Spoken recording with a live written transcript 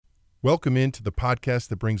Welcome into the podcast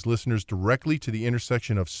that brings listeners directly to the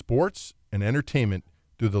intersection of sports and entertainment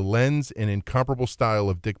through the lens and incomparable style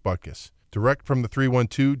of Dick Butkus. Direct from the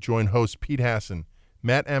 312, join hosts Pete Hassan,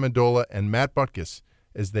 Matt Amendola, and Matt Butkus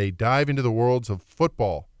as they dive into the worlds of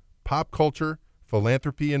football, pop culture,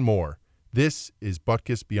 philanthropy, and more. This is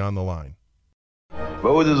Butkus Beyond the Line.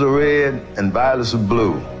 Roses are red and violets are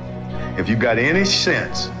blue. If you got any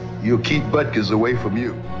sense, you'll keep Butkus away from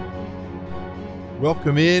you.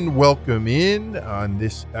 Welcome in on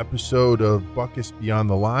this episode of Butkus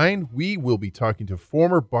Beyond the Line. We will be talking to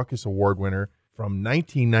former Butkus Award winner from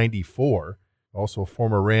 1994, also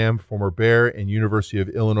former Ram, former Bear, and University of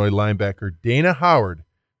Illinois linebacker Dana Howard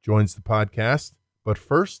joins the podcast. But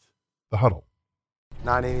first, the huddle.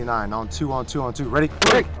 989 on two, ready?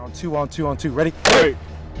 Break. On two, ready? Break.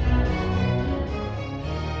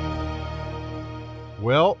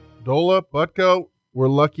 Well, Dola, Butko, we're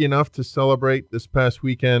lucky enough to celebrate this past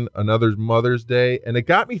weekend another Mother's Day, and it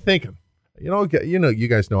got me thinking. You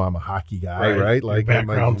guys know I'm a hockey guy, right? Like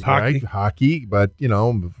background's hockey. Hockey, but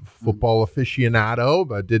I'm a football aficionado,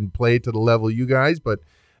 but didn't play to the level you guys. But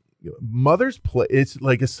mothers play. It's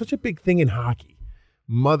such a big thing in hockey.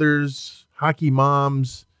 Mothers, hockey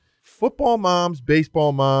moms, football moms,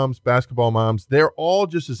 baseball moms, basketball moms. They're all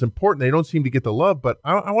just as important. They don't seem to get the love, but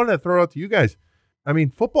I wanted to throw it out to you guys. I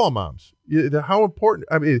mean, football moms, how important,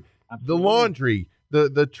 Absolutely. The laundry,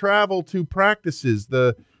 the travel to practices,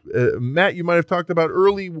 Matt, you might have talked about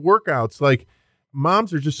early workouts. Like,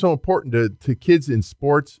 moms are just so important to kids in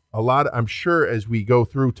sports. I'm sure as we go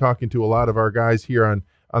through talking to a lot of our guys here on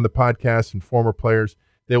the podcast and former players,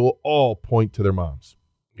 they will all point to their moms.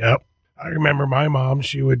 Yep. I remember my mom,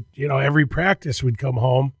 she would, every practice we'd come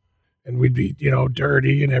home and we'd be,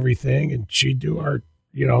 dirty and everything. And she'd do our,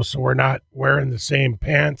 so we're not wearing the same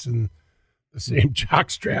pants and the same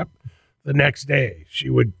jockstrap the next day. She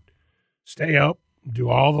would stay up, do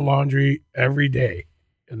all the laundry every day.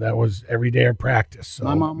 And that was every day of practice. So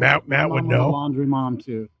my mom, Matt would know. Was a laundry mom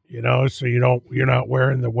too. So you're not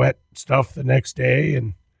wearing the wet stuff the next day,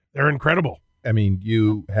 and they're incredible. I mean,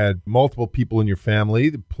 you had multiple people in your family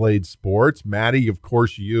that played sports. Maddie, of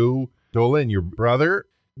course, you, Dola, and your brother.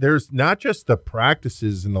 There's not just the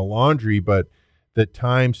practices and the laundry, but the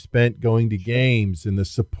time spent going to games and the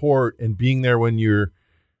support and being there when you're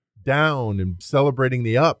down and celebrating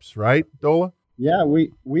the ups, right, Dola? Yeah,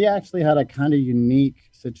 we actually had a kind of unique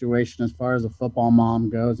situation as far as a football mom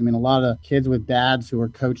goes. I mean, a lot of kids with dads who are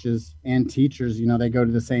coaches and teachers, they go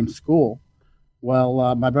to the same school.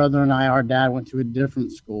 Well, my brother and I, our dad went to a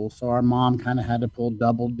different school, so our mom kind of had to pull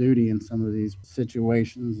double duty in some of these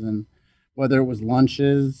situations. And whether it was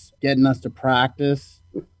lunches, getting us to practice,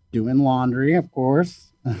 doing laundry, of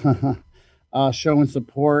course, showing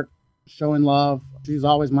support, showing love. She's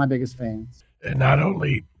always my biggest fan. And not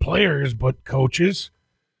only players, but coaches.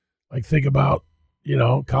 Like, think about,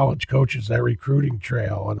 college coaches, that recruiting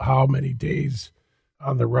trail and how many days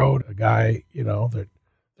on the road a guy, that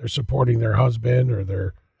they're supporting their husband or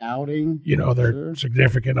their outing, their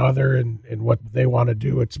significant other and what they want to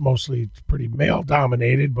do. It's pretty male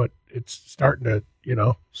dominated, but it's starting to,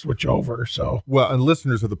 switch over. So, well, and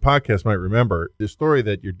listeners of the podcast might remember the story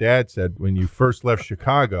that your dad said when you first left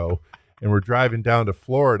Chicago and we're driving down to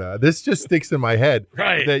Florida. This just sticks in my head.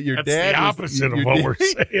 Right. That your That's dad the opposite of what we're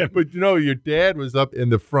saying. But your dad was up in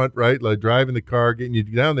the front, right? Like driving the car, getting you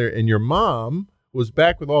down there, and your mom was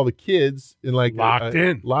back with all the kids in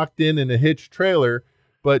locked in a hitched trailer.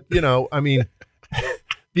 But I mean,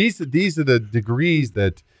 these are the degrees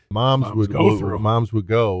that moms would go through. Moms would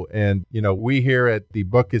go, and we here at the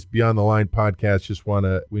Butkus Beyond the Line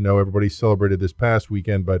podcast we know everybody celebrated this past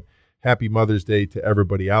weekend, but happy Mother's Day to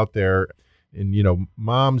everybody out there. And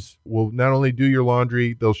moms will not only do your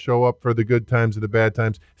laundry, they'll show up for the good times and the bad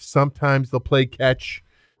times. Sometimes they'll play catch.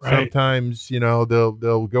 Right. Sometimes they'll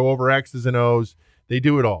go over X's and O's. They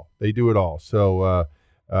do it all. So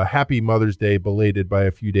happy Mother's Day, belated by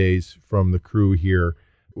a few days from the crew here.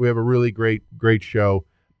 We have a really great show.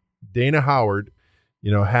 Dana Howard,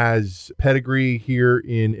 has pedigree here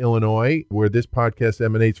in Illinois, where this podcast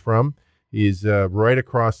emanates from. He's right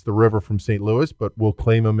across the river from St. Louis, but we'll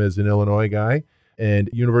claim him as an Illinois guy. And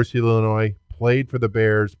University of Illinois, played for the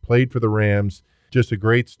Bears, played for the Rams. Just a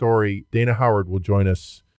great story. Dana Howard will join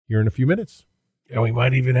us here in a few minutes. And we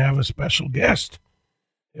might even have a special guest.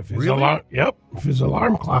 If his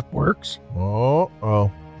alarm clock works. Oh.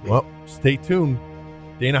 Well, stay tuned.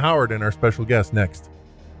 Dana Howard and our special guest next.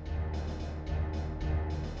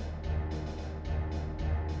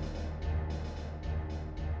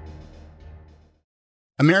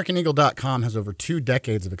 AmericanEagle.com has over 2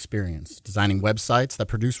 decades of experience designing websites that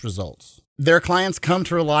produce results. Their clients come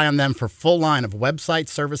to rely on them for full line of website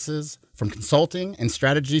services, from consulting and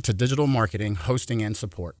strategy to digital marketing, hosting, and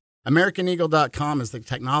support. AmericanEagle.com is the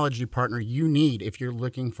technology partner you need if you're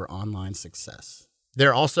looking for online success.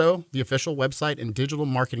 They're also the official website and digital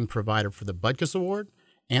marketing provider for the Butkus Award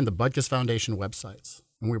and the Butkus Foundation websites.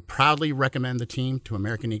 And we proudly recommend the team to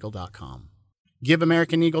AmericanEagle.com. Give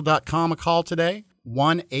AmericanEagle.com a call today,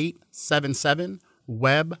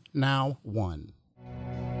 1-877-WEB-NOW1.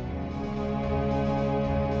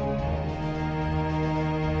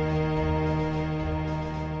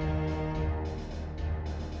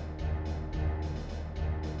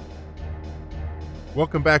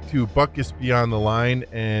 Welcome back to Butkus Beyond the Line,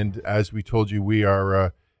 and as we told you, we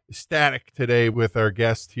are ecstatic today with our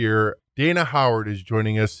guest here. Dana Howard is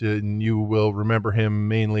joining us, and you will remember him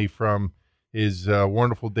mainly from his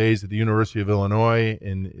wonderful days at the University of Illinois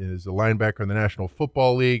and is a linebacker in the National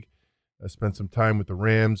Football League. Spent some time with the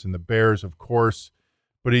Rams and the Bears, of course,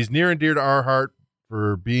 but he's near and dear to our heart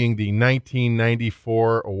for being the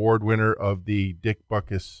 1994 award winner of the Dick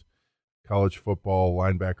Butkus College Football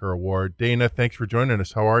Linebacker Award. Dana, thanks for joining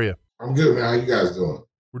us. How are you? I'm good, man. How you guys doing?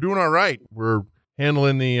 We're doing all right. We're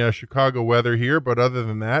handling the Chicago weather here, but other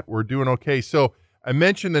than that, we're doing okay. So I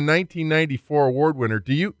mentioned the 1994 award winner.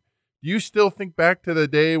 Do you still think back to the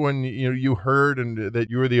day when you heard and that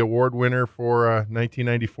you were the award winner for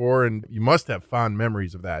 1994, and you must have fond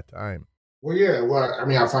memories of that time? Well, yeah. Well, I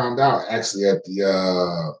mean, I found out actually at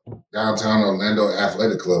the downtown Orlando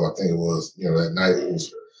Athletic Club. I think it was, that night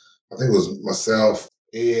I think it was myself,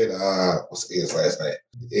 Ed, what's Ed's last name?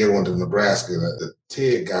 Ed went to Nebraska, and the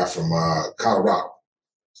Ted guy from Colorado.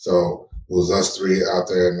 So it was us three out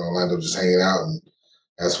there in Orlando just hanging out, and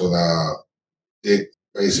that's when Dick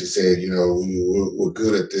basically said, we're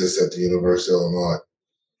good at this at the University of Illinois.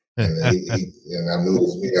 And and I knew it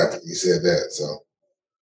was me after he said that, so.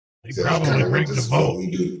 He probably rigged the vote.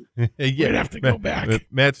 Yeah, we'd have to go back.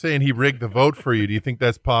 Matt's saying he rigged the vote for you. Do you think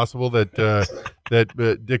that's possible that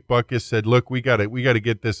Dick Butkus said, "Look, we got to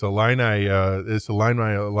get this Illini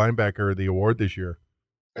linebacker the award this year"?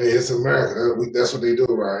 Hey, it's America. That's what they do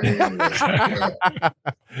around here.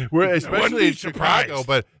 We're especially in Chicago,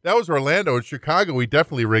 but that was Orlando. In Chicago, we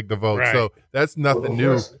definitely rigged the vote, right. So that's nothing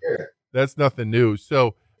new. Yeah. That's nothing new.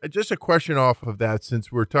 So just a question off of that,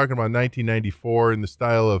 since we're talking about 1994 and the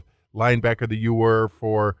style of linebacker that you were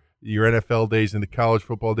for your NFL days and the college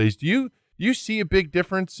football days, do you see a big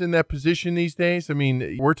difference in that position these days? I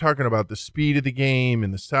mean, we're talking about the speed of the game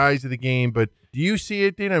and the size of the game, but do you see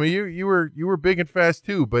it, Dana? I mean, you were big and fast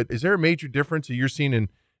too, but is there a major difference that you're seeing in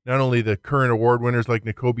not only the current award winners like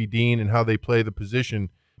Nakobe Dean and how they play the position,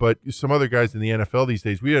 but some other guys in the NFL these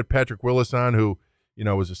days? We had Patrick Willis on, who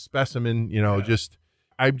was a specimen.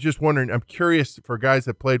 I'm just wondering, I'm curious for guys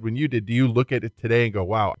that played when you did, do you look at it today and go,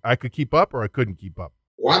 wow, I could keep up or I couldn't keep up?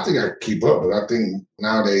 Well, I think I could keep up, but I think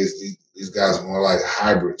nowadays these guys are more like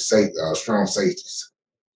hybrid strong safeties.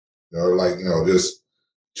 Just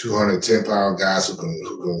 210-pound guys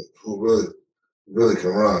who really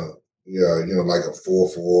can run. Like a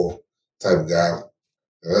 4-4 type of guy.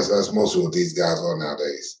 That's mostly what these guys are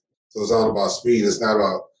nowadays. So it's all about speed. It's not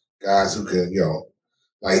about guys who can,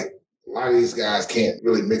 like a lot of these guys can't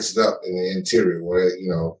really mix it up in the interior where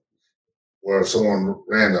if someone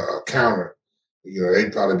ran a counter,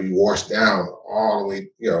 they'd probably be washed down all the way,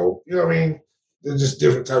 you know what I mean? They're just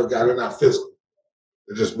different type of guys. They're not physical.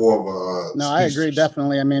 They're just more of a No, I agree,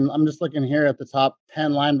 definitely. I mean, I'm just looking here at the top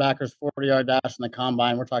 10 linebackers, 40-yard dash in the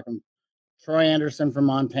combine. We're talking Troy Anderson from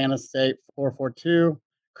Montana State, 4.42.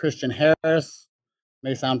 Christian Harris,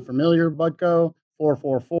 may sound familiar, Butko,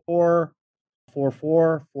 4.44.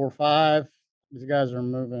 4.4, 4.5. These guys are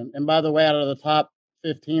moving. And by the way, out of the top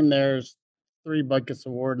 15, there's 3 Butkus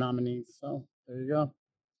Award nominees. So there you go.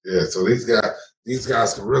 Yeah, so these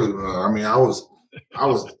guys can really run. I mean, I was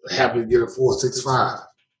happy to get a 4.65.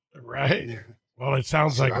 Right. Well, it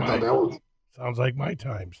sounds like sounds like my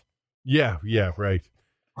times. Yeah, right.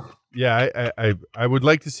 Yeah, I would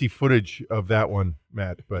like to see footage of that one,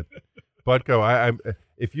 Matt. But Butko, I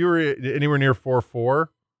if you were anywhere near 4.4.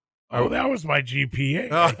 Oh, that was my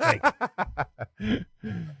GPA, I think.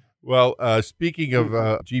 Well, speaking of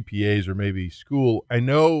GPAs or maybe school, I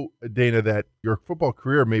know, Dana, that your football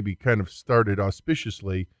career maybe kind of started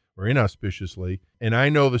auspiciously or inauspiciously. And I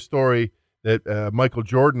know the story that Michael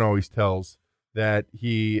Jordan always tells, that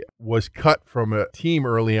he was cut from a team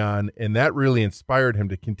early on, and that really inspired him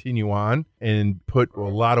to continue on and put a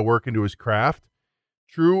lot of work into his craft.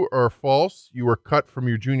 True or false, you were cut from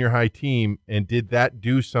your junior high team, and did that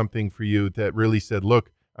do something for you that really said,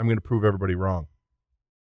 look, I'm going to prove everybody wrong?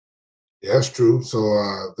 Yeah, that's true.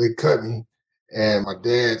 So they cut me, And my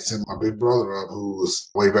dad sent my big brother up, who was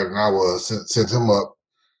way better than I was, sent him up,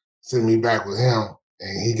 sent me back with him,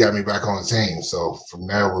 and he got me back on the team. So from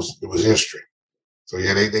there, it was history. So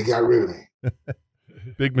yeah, they got rid of me.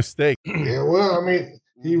 Big mistake. Yeah, well, I mean,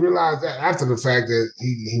 he realized that after the fact that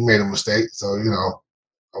he made a mistake. So,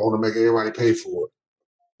 I want to make everybody pay for it.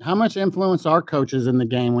 How much influence are coaches in the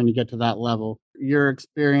game when you get to that level? Your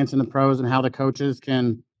experience in the pros and how the coaches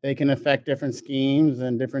can affect different schemes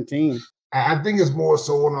and different teams. I think it's more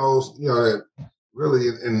so one of those, that really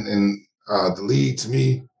in the league, to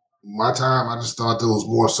me, my time, I just thought there was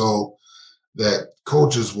more so that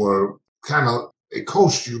coaches were kind of, they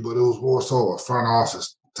coached you, but it was more so a front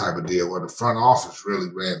office type of deal where the front office really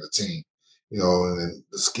ran the team, and then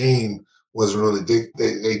the scheme wasn't really,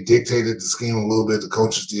 they dictated the scheme a little bit, the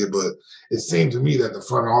coaches did, but it seemed to me that the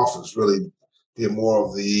front office really did more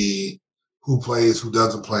of the who plays, who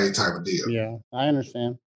doesn't play type of deal. Yeah, I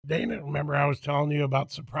understand. Dana, remember I was telling you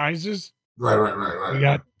about surprises? Right. We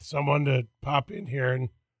got someone to pop in here and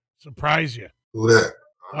surprise you. Who that?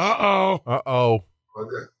 Uh-oh.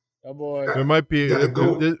 Okay. Oh boy. There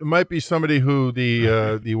might be somebody who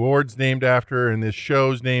the award's named after and this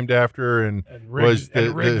show's named after and rigged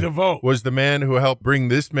the vote. Was the man who helped bring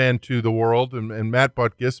this man to the world and Matt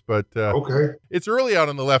Butkus, but okay. It's early out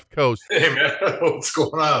on the left coast. Hey man, what's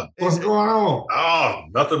going on? What's going on? Oh,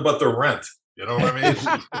 nothing but the rent. You know what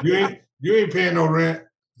I mean? you ain't paying no rent.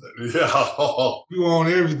 Yeah. You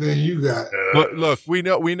own everything you got. Look, we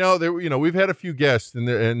know that we've had a few guests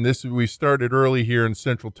and this we started early here in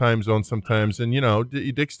Central Time Zone sometimes, and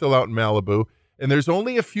Dick's still out in Malibu, and there's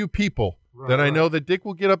only a few people that I know that Dick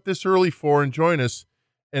will get up this early for and join us,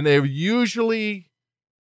 and they're usually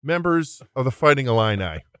members of the Fighting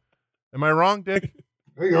Illini. Am I wrong, Dick?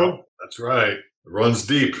 There you go. That's right. It runs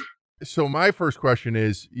deep. So my first question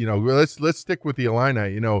is, let's stick with the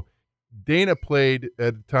Illini. Dana played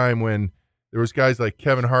at a time when there was guys like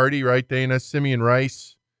Kevin Hardy, right, Dana? Simeon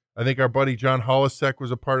Rice. I think our buddy John Holisek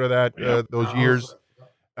was a part of that those years.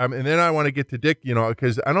 And then I want to get to Dick,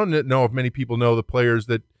 because I don't know if many people know the players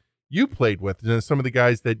that you played with and some of the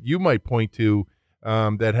guys that you might point to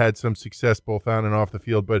that had some success both on and off the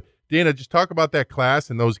field. But Dana, just talk about that class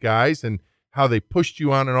and those guys and how they pushed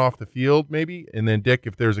you on and off the field maybe. And then, Dick,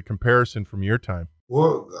 if there's a comparison from your time.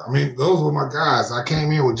 Well, I mean, those were my guys. I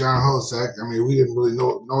came in with John Holisek. I mean, we didn't really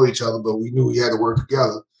know each other, but we knew we had to work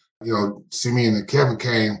together. Simeon and Kevin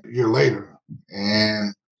came a year later,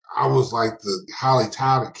 and I was like the highly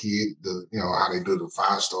touted kid, how they do the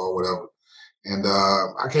 5-star or whatever. And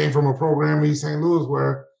I came from a program in East St. Louis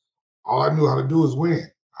where all I knew how to do was win.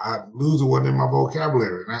 Losing wasn't in my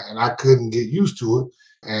vocabulary, and I couldn't get used to it.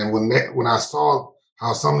 And when I saw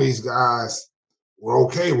how some of these guys were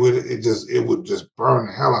okay with it, it would just burn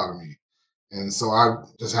the hell out of me. And so I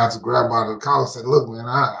just had to grab out of the collar and say, look, man,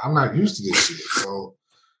 I'm not used to this shit. So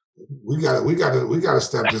we got to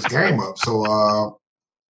step this game up. So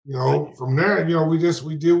from there, we did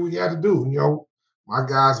what we had to do. My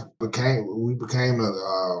guys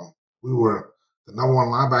we were the number one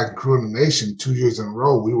linebacking crew in the nation 2 years in a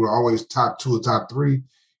row. We were always top 2 or top 3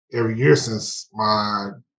 every year since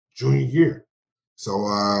my junior year. So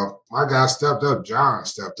my guy stepped up. John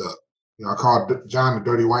stepped up. I called John the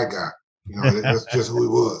dirty white guy. That's just who he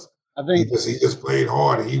was. I think he just played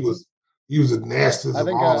hard. And he was the nastiest of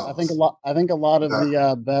all of us. I think a lot of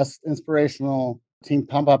the best inspirational team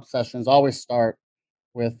pump up sessions always start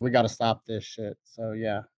with "We got to stop this shit." So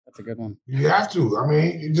yeah, that's a good one. You have to. I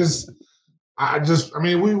mean,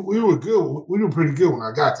 we were good. We were pretty good when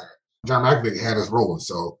I got there. John Malkovich had us rolling,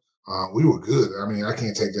 so we were good. I mean, I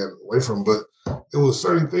can't take that away from him, but there was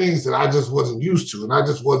certain things that I just wasn't used to, and I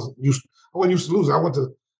wasn't used to losing. I went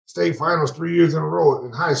to state finals 3 years in a row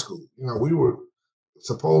in high school. We were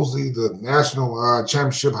supposedly the national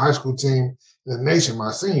championship high school team in the nation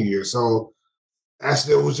my senior year. So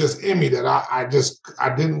it was just in me that I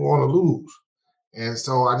didn't want to lose. And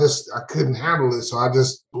so I couldn't handle it. So I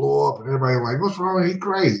just blew up and everybody was like, what's wrong? He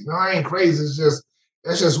crazy. No, I ain't crazy.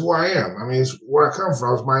 That's just who I am. I mean, it's where I come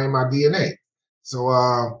from. It's in my DNA.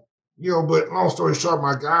 So, but long story short,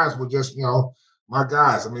 my guys were just, my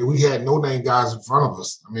guys. I mean, we had no-name guys in front of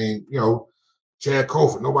us. I mean, Chad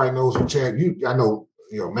Cofer. Nobody knows who Chad. I know,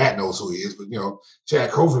 Matt knows who he is, but Chad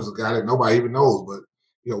Cofer's a guy that nobody even knows. But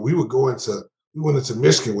we went into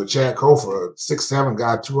Michigan with Chad Cofer, a 6'7"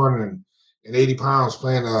 guy, 280 pounds,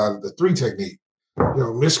 playing the 3 technique.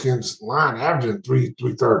 Michigan's line averaging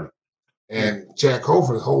 330, and Chad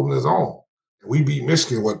Cofer is holding his own. And we beat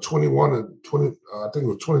Michigan 21-20. I think it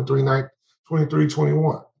was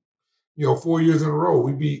 23-21. 4 years in a row,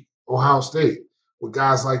 we beat Ohio State. with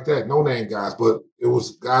guys like that, no-name guys, but it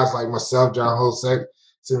was guys like myself, John Hosek,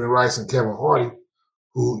 Sidney Rice, and Kevin Hardy,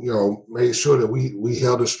 who, made sure that we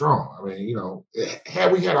held it strong. I mean,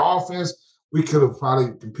 had we had an offense, we could have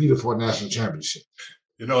probably competed for a national championship.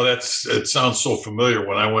 It sounds so familiar.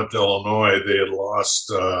 When I went to Illinois, they had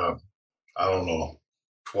lost, I don't know,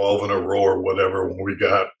 12 in a row or whatever when we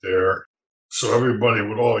got there. So everybody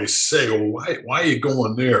would always say, well, why are you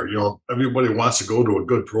going there? Everybody wants to go to a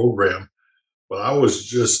good program. But I was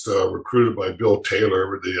just recruited by Bill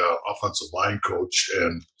Taylor, the offensive line coach,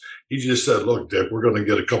 and he just said, look, Dick, we're going to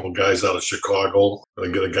get a couple guys out of Chicago. We're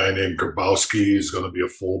going to get a guy named Grabowski. He's going to be a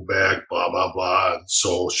fullback, blah, blah, blah. And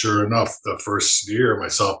so sure enough, the first year, my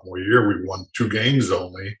sophomore year, we won 2 games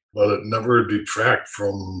only, but it never detract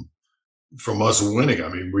from us winning. I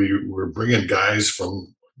mean, we were bringing guys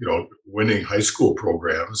from, winning high school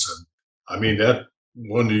programs. And I mean, that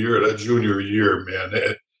junior year,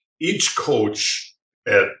 man, each coach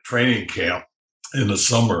at training camp in the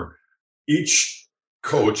summer, each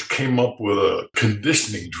coach came up with a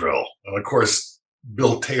conditioning drill. And of course,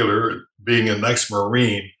 Bill Taylor, being an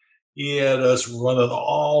ex-Marine, he had us running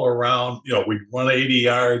all around. We'd run 80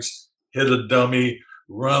 yards, hit a dummy,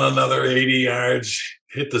 run another 80 yards,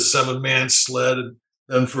 hit the 7-man sled. And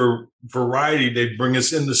then for variety, they'd bring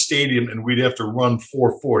us in the stadium and we'd have to run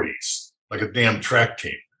 440s like a damn track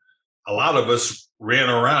team. A lot of us ran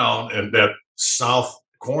around, and that south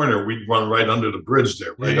corner, we'd run right under the bridge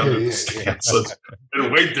there, under the stands.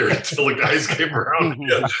 And wait there until the guys came around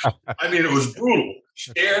again. I mean, it was brutal.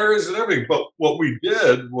 Scares and everything. But what we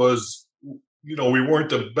did was, we weren't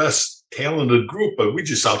the best talented group, but we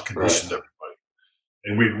just out-conditioned everybody.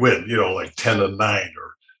 And we'd win, like 10-9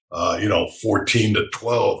 or, 14-12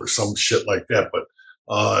 or some shit like that. But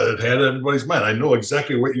it had everybody's mind. I know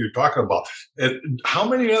exactly what you're talking about. And how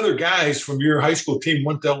many other guys from your high school team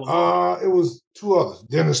went to Illinois? It was 2 others.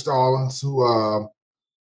 Dennis Stallings, who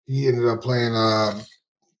he ended up playing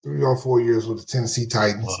 3 or 4 years with the Tennessee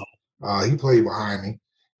Titans. Wow. He played behind me.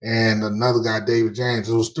 And another guy, David James.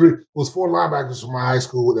 It was 4 linebackers from my high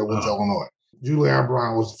school that went to Illinois. Julian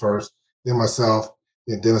Brown was the first, then myself,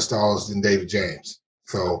 then Dennis Stallings, then David James.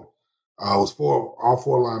 So it was all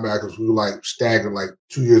 4 linebackers. We were like staggered, like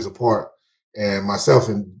 2 years apart. And myself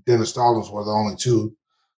and Dennis Stallings were the only 2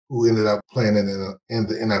 who ended up playing in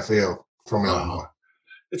the NFL from Illinois.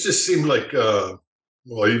 It just seemed like, even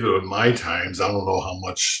in my times, I don't know how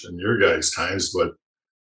much in your guys' times, but,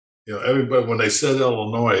 everybody, when they said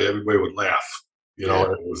Illinois, everybody would laugh. It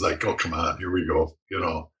was like, oh, come on, here we go,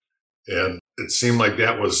 And it seemed like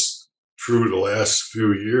that was true the last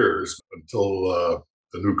few years until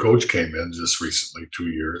the new coach came in just recently, 2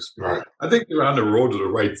 years. Right. I think they're on the road to the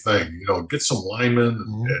right thing. Get some linemen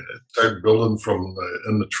and start building from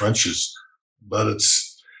in the trenches. But it's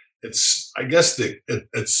I guess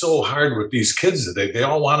it's so hard with these kids today. They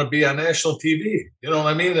all want to be on national TV. You know what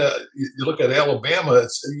I mean? You look at Alabama,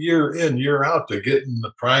 it's year in, year out. They're getting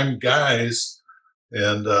the prime guys.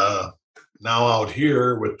 And now out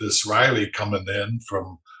here with this Riley coming in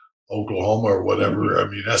from Oklahoma or whatever. I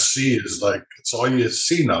mean, SC is like, it's all you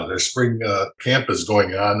see now. Their spring camp is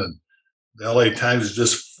going on, and the LA Times is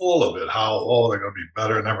just full of it, how, they're going to be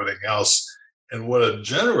better and everything else. And what it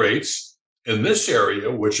generates in this area,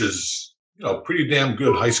 which is, pretty damn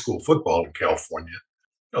good high school football in California,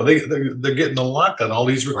 they're getting a lock on all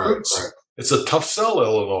these recruits. Right. It's a tough sell,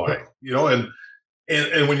 Illinois,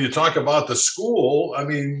 and when you talk about the school, I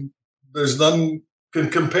mean, there's none can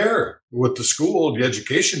compare with the school, the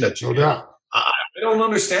education that you get. I don't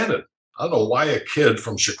understand it. I don't know why a kid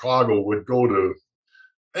from Chicago would go to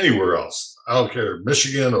anywhere else. I don't care,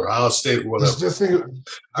 Michigan or Ohio State, whatever. Just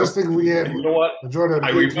think we had. You know what?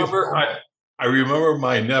 I remember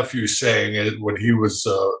my nephew saying it when he was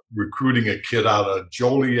recruiting a kid out of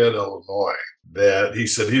Joliet, Illinois, that he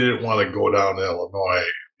said he didn't want to go down to Illinois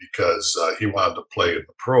because he wanted to play in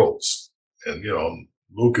the pros. And,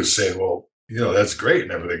 Luke is saying, well, that's great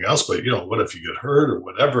and everything else, but, what if you get hurt or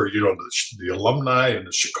whatever? The alumni in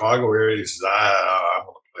the Chicago area, he says, I'm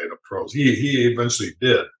going to play the pros. He eventually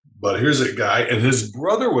did. But here's a guy, and his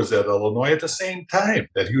brother was at Illinois at the same time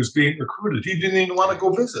that he was being recruited. He didn't even want to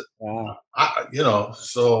go visit. Wow.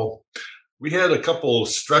 So we had a couple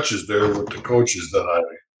stretches there with the coaches that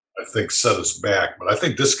I think set us back. But I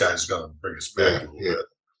think this guy's going to bring us back a little bit.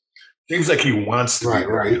 Seems like he wants to be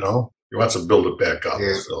there, He wants to build it back up.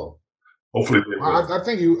 Yeah. So hopefully, I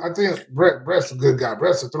think Brett's a good guy.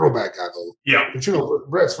 Brett's a throwback guy, though. Yeah, but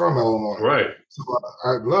Brett's from Illinois, right? So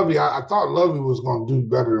Lovey, I thought Lovey was going to do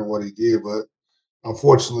better than what he did, but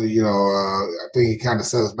unfortunately, I think he kind of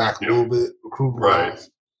set us back a little bit recruiting wise.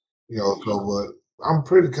 I'm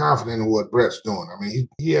pretty confident in what Brett's doing. I mean,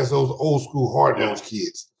 he has those old school hard-nosed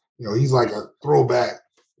kids. He's like a throwback,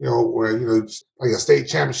 where, like a state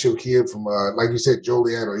championship kid from, like you said,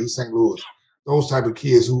 Joliet or East St. Louis. Those type of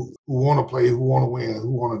kids who want to play, who want to win,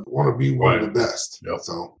 who want to be one of the best. Yep.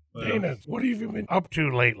 So, Dana, what have you been up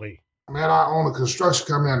to lately? Man, I own a construction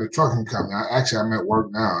company and a trucking company. I'm at work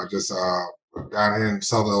now. I just down here in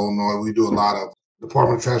Southern Illinois, we do a lot of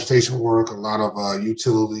Department of Transportation work, a lot of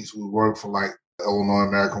utilities. We work for like Illinois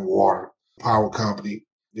American Water, Power Company,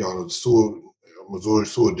 the sewer, Missouri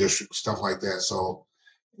Sewer District, stuff like that. So,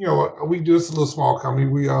 we do this a little small company.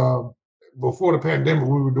 We before the pandemic,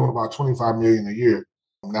 we were doing about $25 million a year.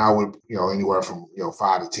 Now we're anywhere from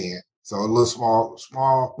 5 to 10. So a little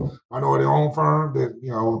small minority-owned firm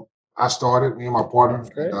that I started, me and my partner,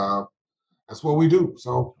 and that's what we do.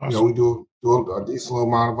 So awesome. We do a decent little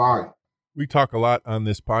amount of volume. We talk a lot on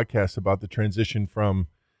this podcast about the transition from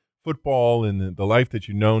football and the life that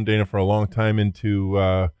you've known, Dana, for a long time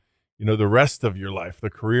into the rest of your life, the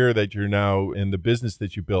career that you're now in, the business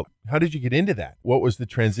that you built. How did you get into that? What was the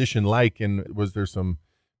transition like, and was there some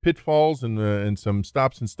pitfalls and some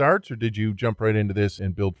stops and starts, or did you jump right into this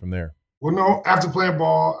and build from there? Well, no, after playing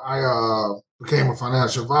ball, I became a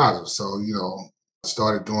financial advisor. So, I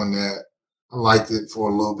started doing that. I liked it for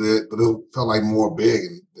a little bit, but it felt like more big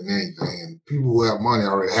than anything. And people who have money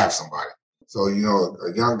already have somebody. So, a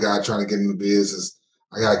young guy trying to get into business,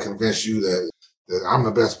 I got to convince you that I'm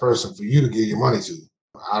the best person for you to give your money to.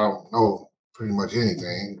 I don't know pretty much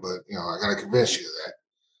anything, but, I got to convince you of that.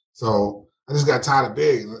 So I just got tired of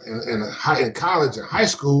begging. In college and high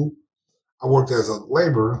school, I worked as a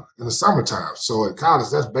laborer in the summertime. So in college,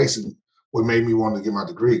 that's basically what made me want to get my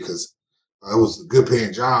degree, because it was a good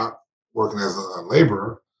paying job working as a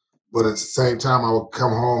laborer. But at the same time, I would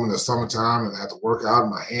come home in the summertime and have to work out,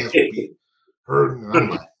 and my hands would be hurting. And I'm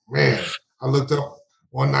like, man, I looked up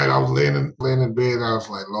one night, I was laying in bed. I was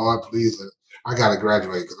like, Lord, please, I got to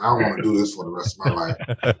graduate because I don't want to do this for the rest of my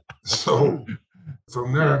life. So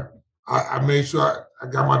from there, I made sure I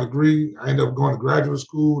got my degree. I ended up going to graduate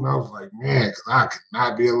school, and I was like, man, because I could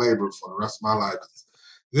not be a laborer for the rest of my life.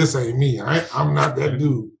 This ain't me. I'm not that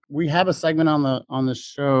dude. We have a segment on the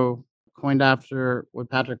show coined after what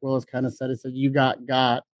Patrick Willis kind of said. It said, "You got."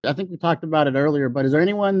 I think we talked about it earlier, but is there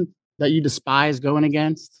anyone that you despise going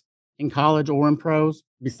against in college or in pros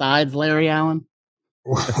besides Larry Allen?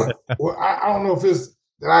 Well, I don't know if it's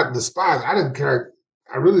that I despise. I didn't care.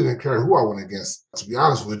 I really didn't care who I went against, to be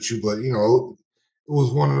honest with you. But it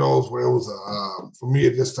was one of those where it was for me.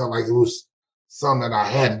 It just felt like it was something that I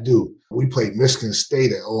had to do. We played Michigan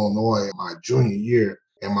State at Illinois my junior year,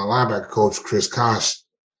 and my linebacker coach Chris Kosh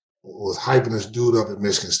was hyping this dude up at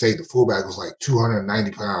Michigan State. The fullback was like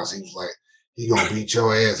 290 pounds. He was like, "He gonna beat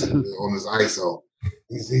your ass on this ISO."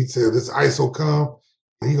 He said, "This ISO come,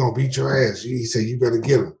 he gonna beat your ass." He said, "You better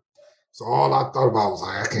get him." So all I thought about was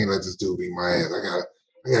like, I can't let this dude beat my ass.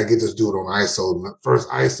 I gotta get this dude on ISO. And the first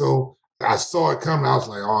ISO, I saw it coming. I was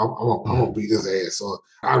like, oh, I'm gonna beat his ass. So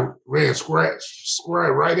I ran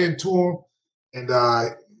square right into him and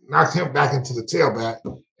knocked him back into the tailback.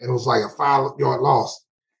 And it was like a 5-yard loss.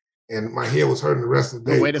 And my head was hurting the rest of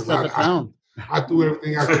the day. Way to set the tone. I threw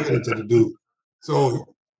everything I could into the dude. So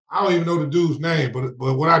I don't even know the dude's name, but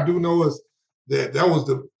what I do know is that was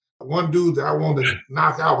the one dude that I wanted to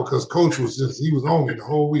knock out, because coach he was on me the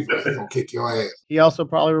whole week. Like, he's gonna kick your ass. He also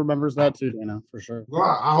probably remembers that too, for sure. Well,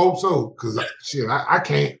 I hope so, because I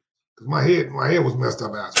can't, because my head was messed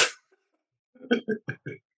up after.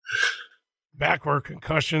 Back where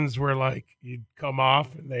concussions were like, you'd come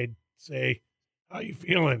off and they'd say, "How you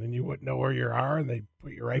feeling?" And you wouldn't know where you are, and they'd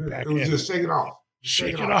put you right back in. It was just shake it off.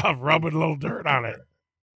 Shake it off, rubbing a little dirt on it.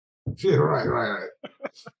 Yeah, right.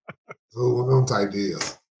 So one of them type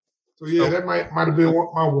deals. So yeah, that might have been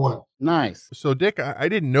my one. Nice. So Dick, I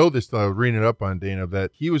didn't know this till I was reading it up on Dana,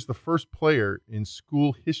 that he was the first player in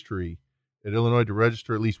school history at Illinois to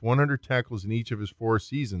register at least 100 tackles in each of his 4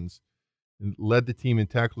 seasons, and led the team in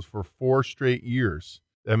tackles for 4 straight years.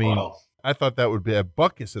 I mean, wow. I thought that would be a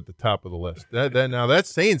Butkus at the top of the list. Now that's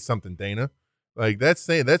saying something, Dana. Like that's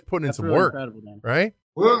putting in some really work, right?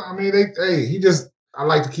 Well, I mean, I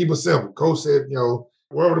like to keep it simple. Coach said,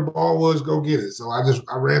 wherever the ball was, go get it. So I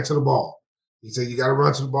ran to the ball. He said, you got to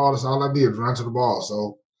run to the ball. That's all I did, run to the ball.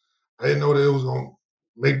 So I didn't know that it was going to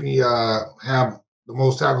make me have the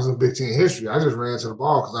most tackles in Big Ten history. I just ran to the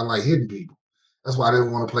ball because I like hitting people. That's why I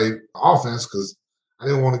didn't want to play offense, because I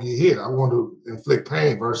didn't want to get hit. I wanted to inflict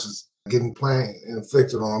pain versus getting pain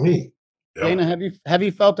inflicted on me. Dana, have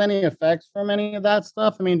you felt any effects from any of that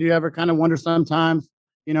stuff? I mean, do you ever kind of wonder sometimes,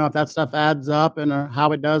 if that stuff adds up and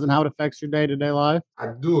how it does and how it affects your day-to-day life? I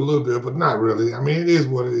do a little bit, but not really. I mean, it is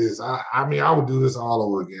what it is. I mean, I would do this all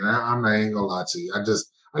over again. I'm not ain't gonna lie to you. I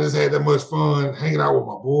just had that much fun hanging out with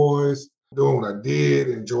my boys, doing what I did,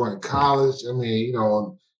 enjoying college. I mean,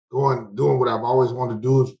 doing what I've always wanted to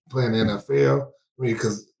do is playing the NFL. I mean,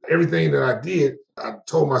 because everything that I did, I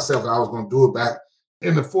told myself that I was going to do it back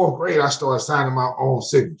in the fourth grade. I started signing my own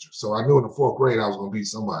signature. So I knew in the fourth grade I was going to be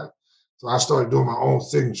somebody. So I started doing my own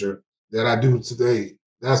signature that I do today.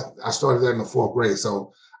 I started that in the fourth grade.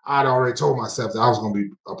 So I'd already told myself that I was going to be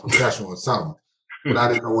a professional in something, but I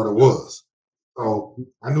didn't know what it was. So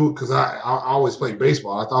I knew because I always played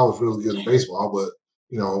baseball. I thought I was really good in baseball, but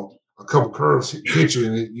a couple curves hit you,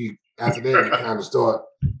 and after that you kind of start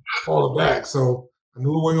falling back. So I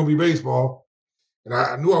knew it wasn't gonna be baseball, and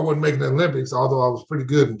I knew I wasn't making the Olympics. Although I was pretty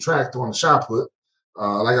good in track throwing the shot put.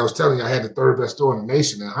 Like I was telling you, I had the third best throw in the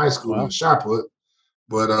nation in high school in the shot put.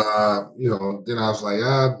 But then I was like,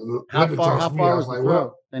 how far was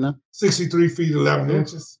the throw? 63 feet 11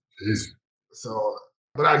 inches. Jeez. So,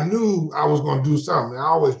 but I knew I was going to do something. I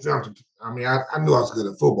always dreamt. I mean, I knew I was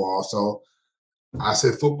good at football, so I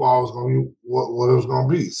said football was going to be what it was going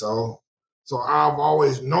to be. So I've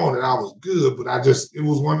always known that I was good, but it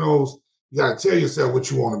was one of those, you got to tell yourself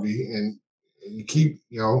what you want to be, and you keep,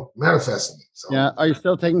 manifesting it. So, yeah. Are you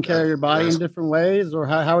still taking care of your body in different ways, or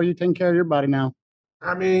how are you taking care of your body now?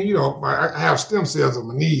 I mean, I have stem cells on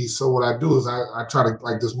my knees. So what I do is I try to,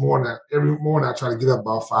 like this morning, every morning I try to get up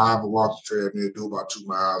about 5 and walk the treadmill, do about 2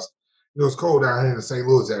 miles. It's cold down here in the St.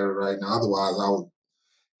 Louis area right now. Otherwise, I would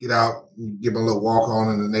get out and get my little walk on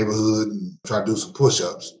in the neighborhood and try to do some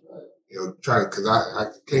push-ups. Because I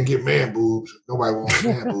can't get man boobs. Nobody wants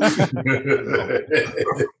man boobs.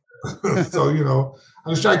 So, I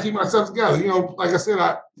just try to keep myself together. Like I said,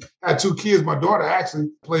 I had 2 kids. My daughter actually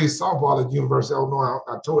plays softball at the University of Illinois.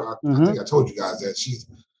 I think I told you guys that.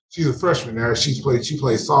 She's a freshman there. She plays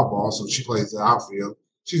softball, so she plays the outfield.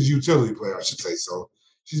 She's a utility player, I should say. So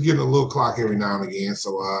she's getting a little clock every now and again.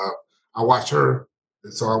 So I watch her.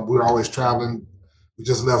 And so we're always traveling. We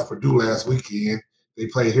just left Purdue last weekend. They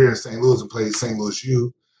played here in St. Louis and played St. Louis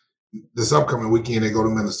U. This upcoming weekend, they go to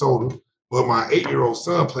Minnesota. But my 8-year-old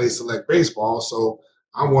son plays select baseball, so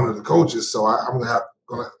I'm one of the coaches. So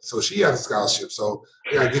so she has a scholarship. So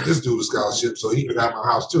I gotta get this dude a scholarship so he can have my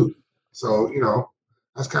house too. So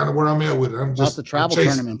that's kind of where I'm at with it. I'm just the travel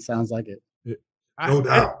tournament. Sounds like it. No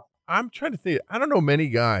doubt. I'm trying to think. I don't know many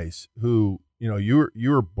guys who you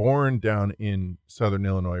were born down in Southern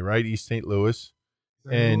Illinois, right? East St. Louis.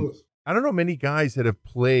 I don't know many guys that have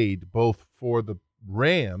played both for the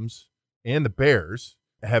Rams and the Bears,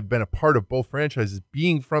 have been a part of both franchises,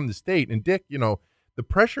 being from the state. And Dick, the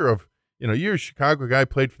pressure of, you're a Chicago guy,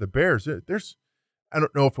 played for the Bears. I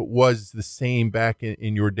don't know if it was the same back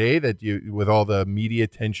in your day that with all the media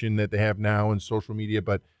attention that they have now and social media,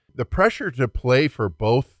 but the pressure to play for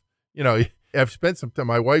both, I've spent some time,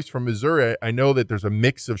 my wife's from Missouri. I know that there's a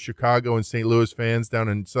mix of Chicago and St. Louis fans down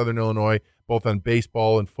in Southern Illinois, both on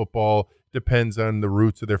baseball and football. Depends on the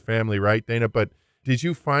roots of their family, right, Dana? But did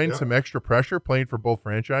you find some extra pressure playing for both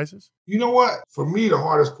franchises? You know what? For me, the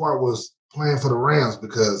hardest part was playing for the Rams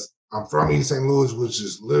because I'm from East St. Louis, which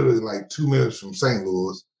is literally like 2 minutes from St.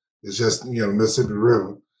 Louis. It's just, the Mississippi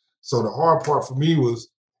River. So the hard part for me was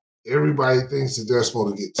everybody thinks that they're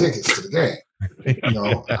supposed to get tickets to the game. I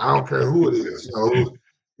don't care who it is.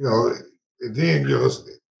 And then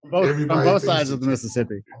on both sides of the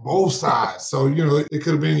Mississippi. Both sides. So it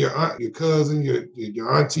could have been your aunt, your cousin,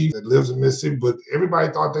 your auntie that lives in Mississippi, but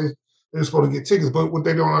everybody thought they were supposed to get tickets. But what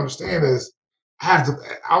they don't understand is I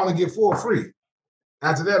only get 4 free.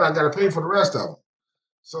 After that, I got to pay for the rest of them.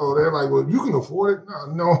 So they're like, well, you can afford it.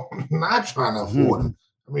 No, I'm not trying to afford it.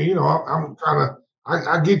 I mean, I'm trying to.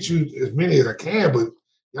 I get you as many as I can, but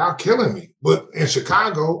y'all killing me. But in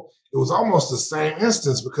Chicago, it was almost the same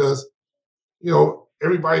instance because,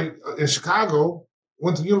 everybody in Chicago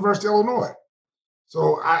went to the University of Illinois.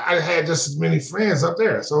 So I had just as many friends up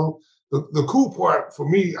there. So the cool part for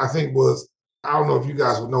me, I think, was, I don't know if you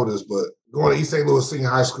guys would know this, but going to East St. Louis Senior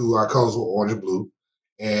High School, our colors were orange and blue.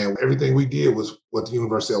 And everything we did was what the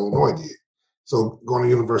University of Illinois did. So going to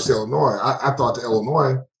University of Illinois, I thought the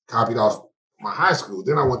Illinois copied off my high school.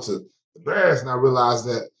 Then I went to the Bears, and I realized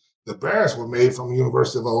that the Bears were made from the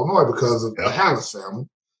University of Illinois because of the Hallis family.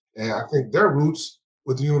 And I think their roots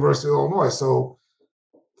with the University of Illinois. So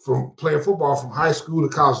from playing football from high school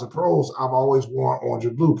to college to pros, I've always worn orange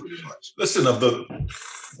and blue pretty much. Listen, of the,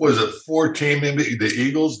 4 team, maybe the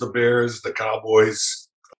Eagles, the Bears, the Cowboys,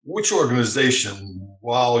 which organization,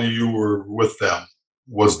 while you were with them,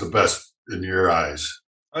 was the best in your eyes?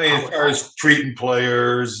 I mean, as far as treating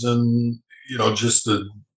players and, just the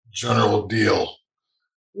general deal.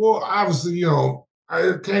 Well, obviously,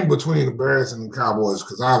 I came between the Bears and the Cowboys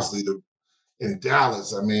because obviously in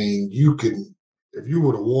Dallas, I mean, if you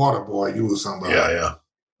were the water boy, you were somebody. Yeah.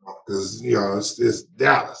 Because, it's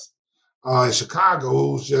Dallas. In Chicago,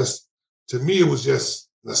 it was just, to me, it was just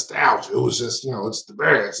nostalgia. It was just, it's the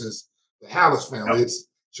Bears, it's the Hallis family, Yep. it's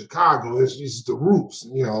Chicago, it's the roots,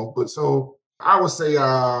 But so I would say,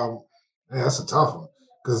 man, that's a tough one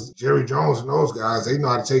because Jerry Jones and those guys, they know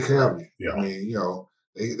how to take care of you. Yeah. I mean,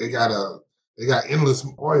 they got endless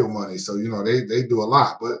oil money, so they do a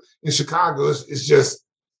lot. But in Chicago, it's just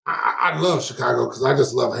I love Chicago because I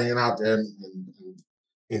just love hanging out there and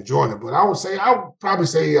enjoying it. But I would probably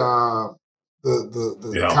say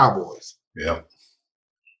the Cowboys. Yeah.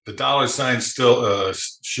 The dollar signs still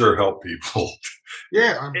sure help people.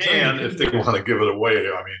 Yeah, I'm and if they want to give it away, I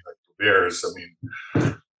mean, like the Bears,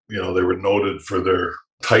 they were noted for their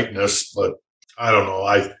tightness, but I don't know.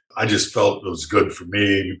 I just felt it was good for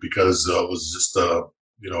me because I was just a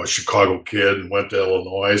Chicago kid and went to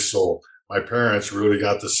Illinois. So my parents really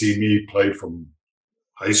got to see me play from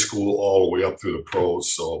high school all the way up through the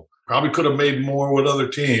pros. So probably could have made more with other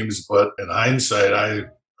teams, but in hindsight,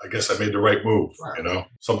 I guess I made the right move. Right.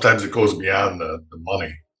 Sometimes it goes beyond the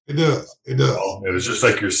money. It does. It does. It was just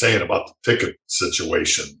like you're saying about the ticket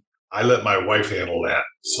situation. I let my wife handle that.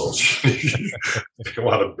 So if you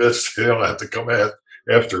want a bitch, they don't have to come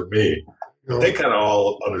after me. But they kind of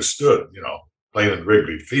all understood, playing in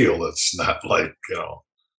Wrigley Field, it's not like,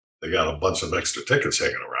 they got a bunch of extra tickets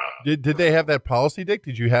hanging around. Did they have that policy, Dick?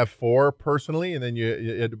 Did you have 4 personally and then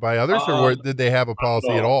you had to buy others, or did they have a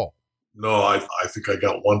policy at all? No, I think I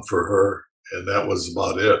got one for her, and that was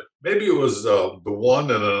about it. Maybe it was the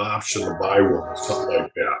one and an option to buy one or something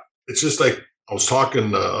like that. It's just like I was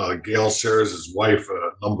talking to Gail Sayers' wife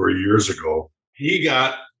a number of years ago. He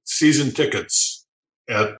got season tickets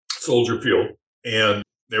at Soldier Field, and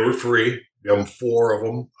they were free. Gave him 4 of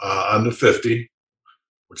them on the 50,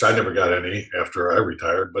 which I never got any after I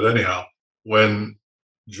retired. But anyhow, when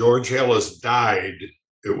George Hallis died,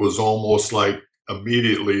 it was almost like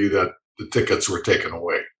immediately that the tickets were taken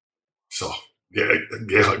away. So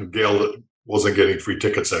Gail wasn't getting free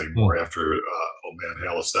tickets anymore after old man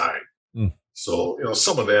Hallis died. So,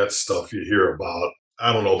 some of that stuff you hear about,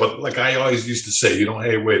 I don't know. But like I always used to say, hey,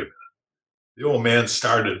 wait a minute. The old man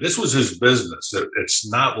this was his business. It's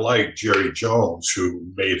not like Jerry Jones, who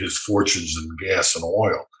made his fortunes in gas and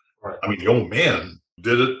oil. Right. I mean, the old man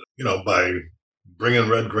did it, by bringing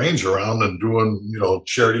Red Grange around and doing,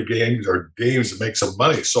 charity games or games to make some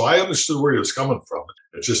money. So I understood where he was coming from.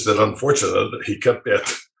 It's just that unfortunately he kept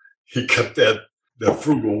that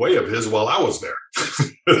frugal way of his while I was there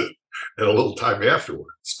and a little time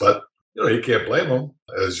afterwards. But, you can't blame them.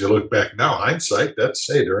 As you look back now, hindsight,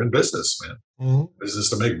 they're in business, man. Mm-hmm. Business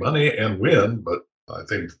to make money and win. But I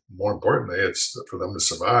think more importantly, it's for them to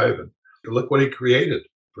survive. And look what he created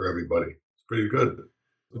for everybody. It's pretty good.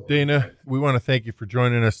 Dana, we want to thank you for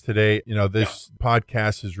joining us today. This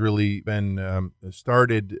podcast has really been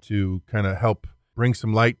started to kind of help bring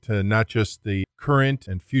some light to not just the current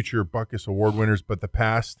and future Butkus Award winners, but the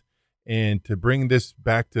past, and to bring this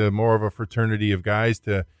back to more of a fraternity of guys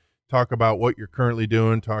to talk about what you're currently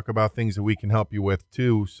doing, talk about things that we can help you with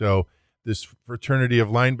too. So this fraternity of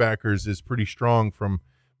linebackers is pretty strong from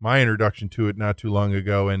my introduction to it not too long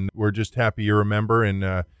ago, and we're just happy you're a member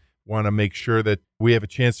and want to make sure that we have a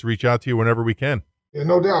chance to reach out to you whenever we can. Yeah,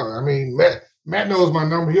 no doubt. I mean, Matt knows my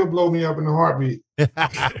number. He'll blow me up in a heartbeat.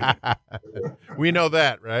 We know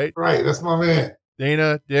that, right? Right. That's my man.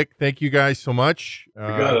 Dana, Dick, thank you guys so much. You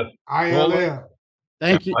got it. ILM.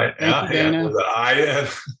 Thank you. Thank you, Dana. With the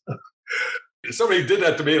IN. Somebody did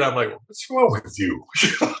that to me, and I'm like, what's wrong with you?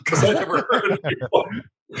 Because I never heard it before.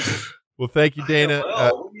 Well, thank you, Dana.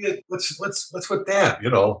 What's with that?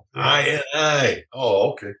 I.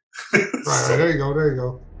 Oh, okay. Right, there you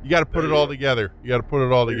go. You got to put it all together.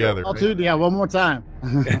 Together. I'll do. Yeah, one more time.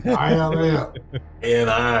 ILM. And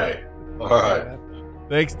I. All right.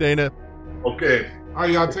 Thanks, Dana. Okay. All right,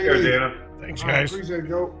 y'all take care, Dana. Thanks, guys. Appreciate it,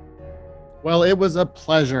 Joe. Well, it was a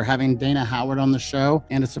pleasure having Dana Howard on the show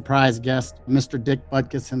and a surprise guest, Mr. Dick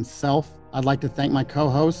Butkus himself. I'd like to thank my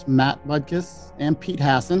co-hosts, Matt Butkus and Pete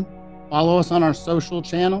Hassan. Follow us on our social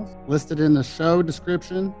channels listed in the show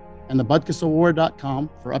description and thebutkusaward.com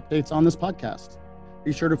for updates on this podcast.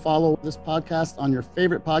 Be sure to follow this podcast on your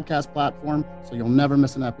favorite podcast platform so you'll never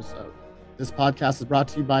miss an episode. This podcast is brought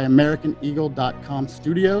to you by AmericanEagle.com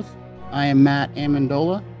Studios. I am Matt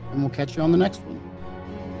Amendola, and we'll catch you on the next one.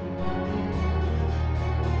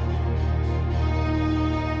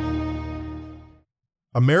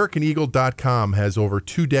 AmericanEagle.com has over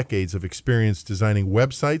 2 decades of experience designing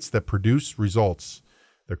websites that produce results.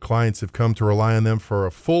 Their clients have come to rely on them for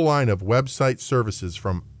a full line of website services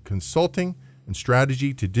from consulting and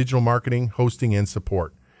strategy to digital marketing, hosting, and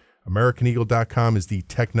support. AmericanEagle.com is the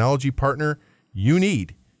technology partner you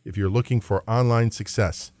need if you're looking for online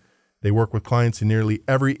success. They work with clients in nearly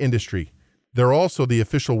every industry. They're also the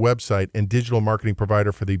official website and digital marketing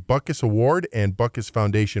provider for the Butkus Award and Butkus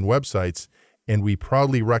Foundation websites, and we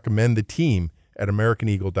proudly recommend the team at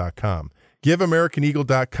AmericanEagle.com. Give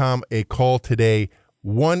AmericanEagle.com a call today,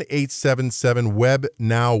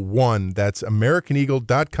 1-877-WEB-NOW-1. That's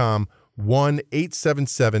AmericanEagle.com,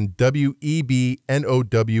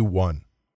 1-877-WEB-NOW-1.